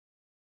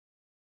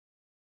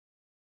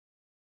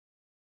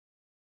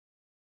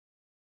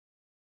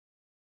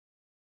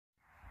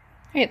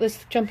Alright,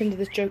 let's jump into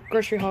this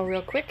grocery haul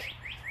real quick.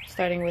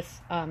 Starting with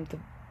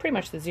pretty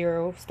much the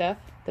zero stuff,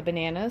 the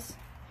bananas.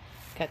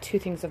 Got 2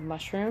 things of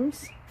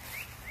mushrooms,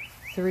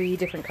 3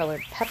 different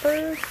colored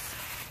peppers,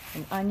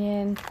 an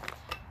onion,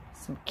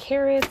 some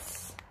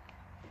carrots.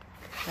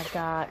 I've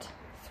got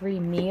 3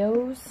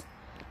 Mios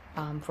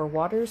for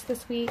waters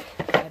this week.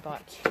 I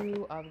bought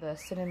 2 of the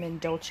Cinnamon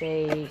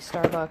Dolce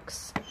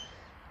Starbucks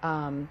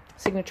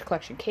Signature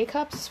Collection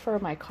K-Cups for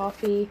my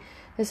coffee.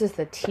 This is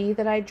the tea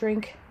that I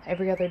drink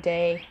every other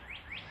day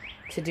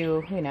to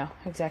do, you know,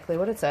 exactly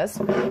what it says.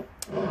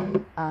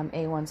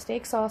 A1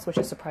 steak sauce, which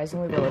is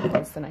surprisingly lower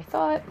points than I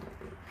thought.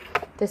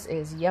 This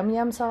is Yum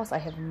Yum sauce. I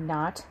have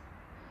not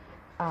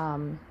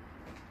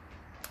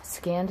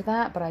scanned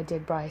that, but I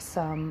did buy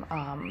some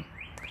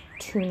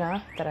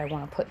tuna that I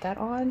want to put that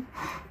on,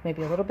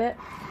 maybe a little bit.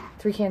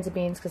 3 cans of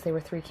beans because they were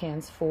 3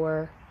 cans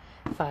for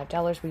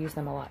 $5. We use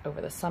them a lot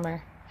over the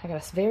summer. I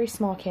got a very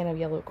small can of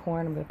yellow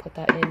corn. I'm going to put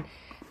that in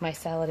my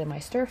salad and my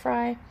stir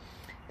fry.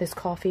 This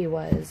coffee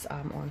was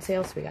on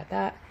sale, so we got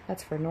that.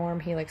 That's for Norm.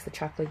 He likes the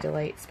Chocolate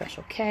Delight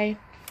Special K.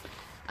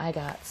 I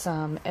got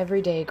some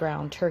everyday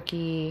ground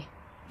turkey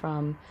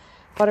from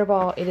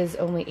Butterball. It is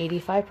only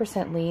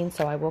 85% lean,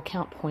 so I will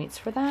count points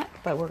for that,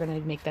 but we're going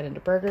to make that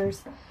into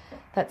burgers.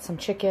 That's some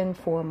chicken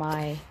for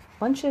my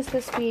lunches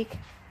this week.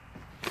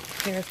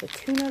 Here's the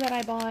tuna that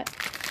I bought.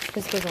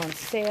 This was on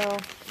sale.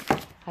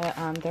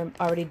 They're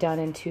already done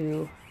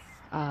into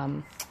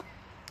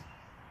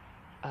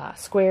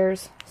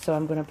squares, so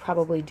I'm going to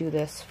probably do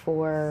this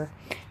for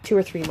 2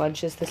 or 3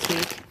 lunches this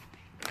week.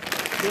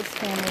 This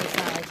family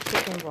size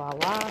chicken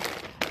voila.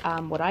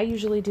 What I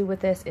usually do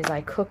with this is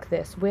I cook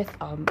this with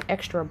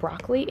extra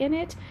broccoli in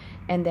it,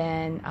 and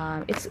then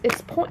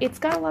it's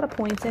got a lot of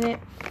points in it,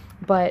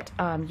 but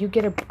you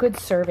get a good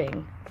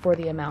serving for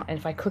the amount. And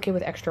if I cook it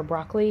with extra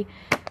broccoli,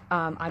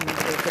 I'm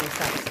usually pretty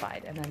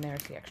satisfied. And then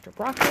there's the extra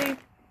broccoli.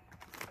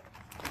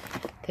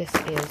 This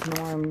is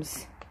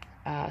Norm's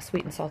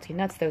sweet and salty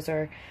nuts. Those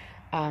are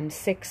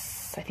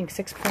 6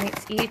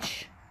 points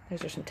each.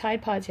 Those are some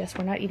Tide Pods. Yes,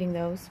 we're not eating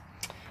those.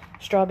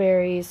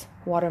 Strawberries,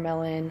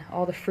 watermelon,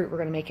 all the fruit we're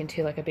going to make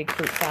into like a big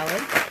fruit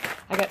salad.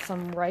 I got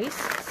some rice,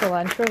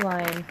 cilantro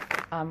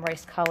lime,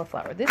 rice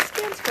cauliflower. This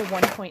stands for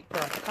 1 point per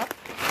cup.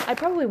 I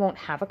probably won't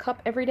have a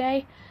cup every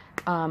day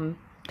because I'm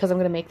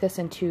going to make this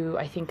into,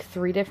 I think,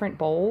 3 different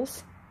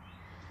bowls.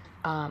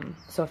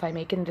 So if I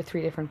make it into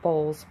 3 different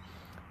bowls,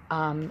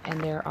 and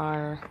there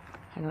are,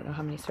 I don't know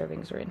how many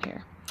servings are in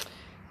here.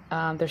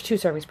 There's 2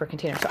 servings per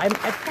container, so I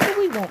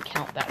probably won't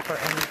count that for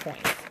any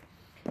points.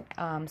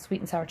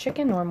 Sweet and sour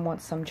chicken. Norm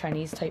wants some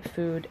Chinese type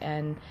food,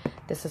 and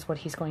this is what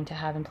he's going to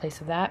have in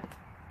place of that.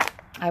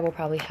 I will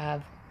probably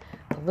have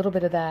a little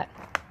bit of that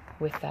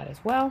with that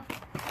as well.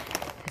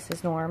 This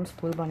is Norm's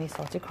Blue Bunny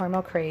Salted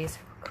Caramel Craziness.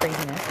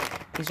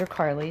 These are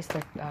Carly's.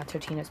 They're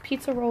Totino's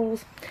pizza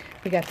rolls.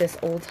 We got this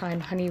old time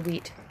honey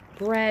wheat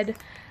bread.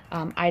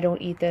 I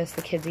don't eat this.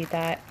 The kids eat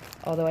that,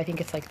 although I think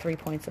it's like 3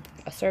 points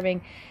a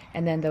serving.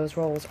 And then those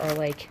rolls are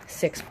like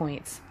 6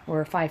 points,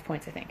 or 5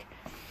 points, I think.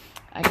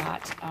 I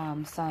got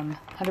some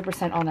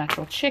 100%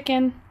 all-natural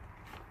chicken.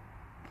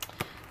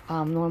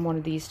 Norm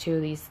wanted these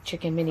 2, these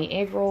chicken mini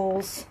egg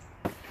rolls.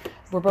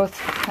 We're both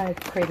kind of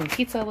craving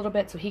pizza a little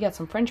bit, so he got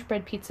some French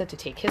bread pizza to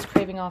take his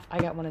craving off. I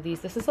got one of these.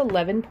 This is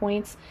 11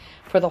 points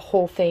for the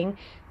whole thing,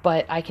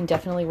 but I can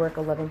definitely work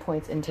 11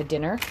 points into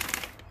dinner.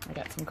 I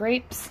got some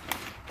grapes.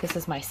 This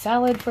is my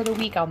salad for the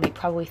week. I'll make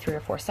probably 3 or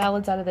 4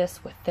 salads out of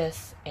this with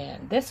this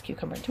and this,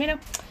 cucumber and tomato.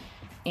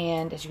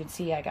 And as you can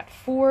see, I got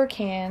 4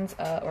 cans,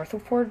 or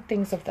 4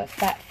 things of the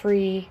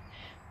fat-free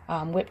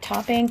whipped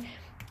topping.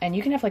 And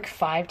you can have like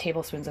 5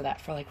 tablespoons of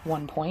that for like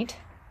 1 point.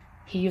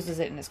 He uses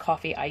it in his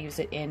coffee. I use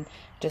it in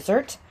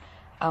dessert.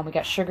 We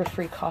got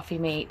sugar-free Coffee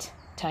Mate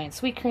Italian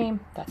sweet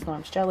cream. That's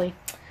Norm's jelly.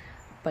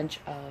 Bunch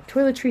of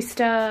toiletry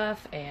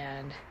stuff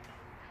and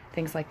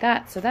things like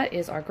that. So that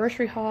is our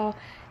grocery haul,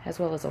 as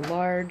well as a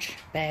large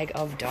bag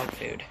of dog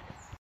food.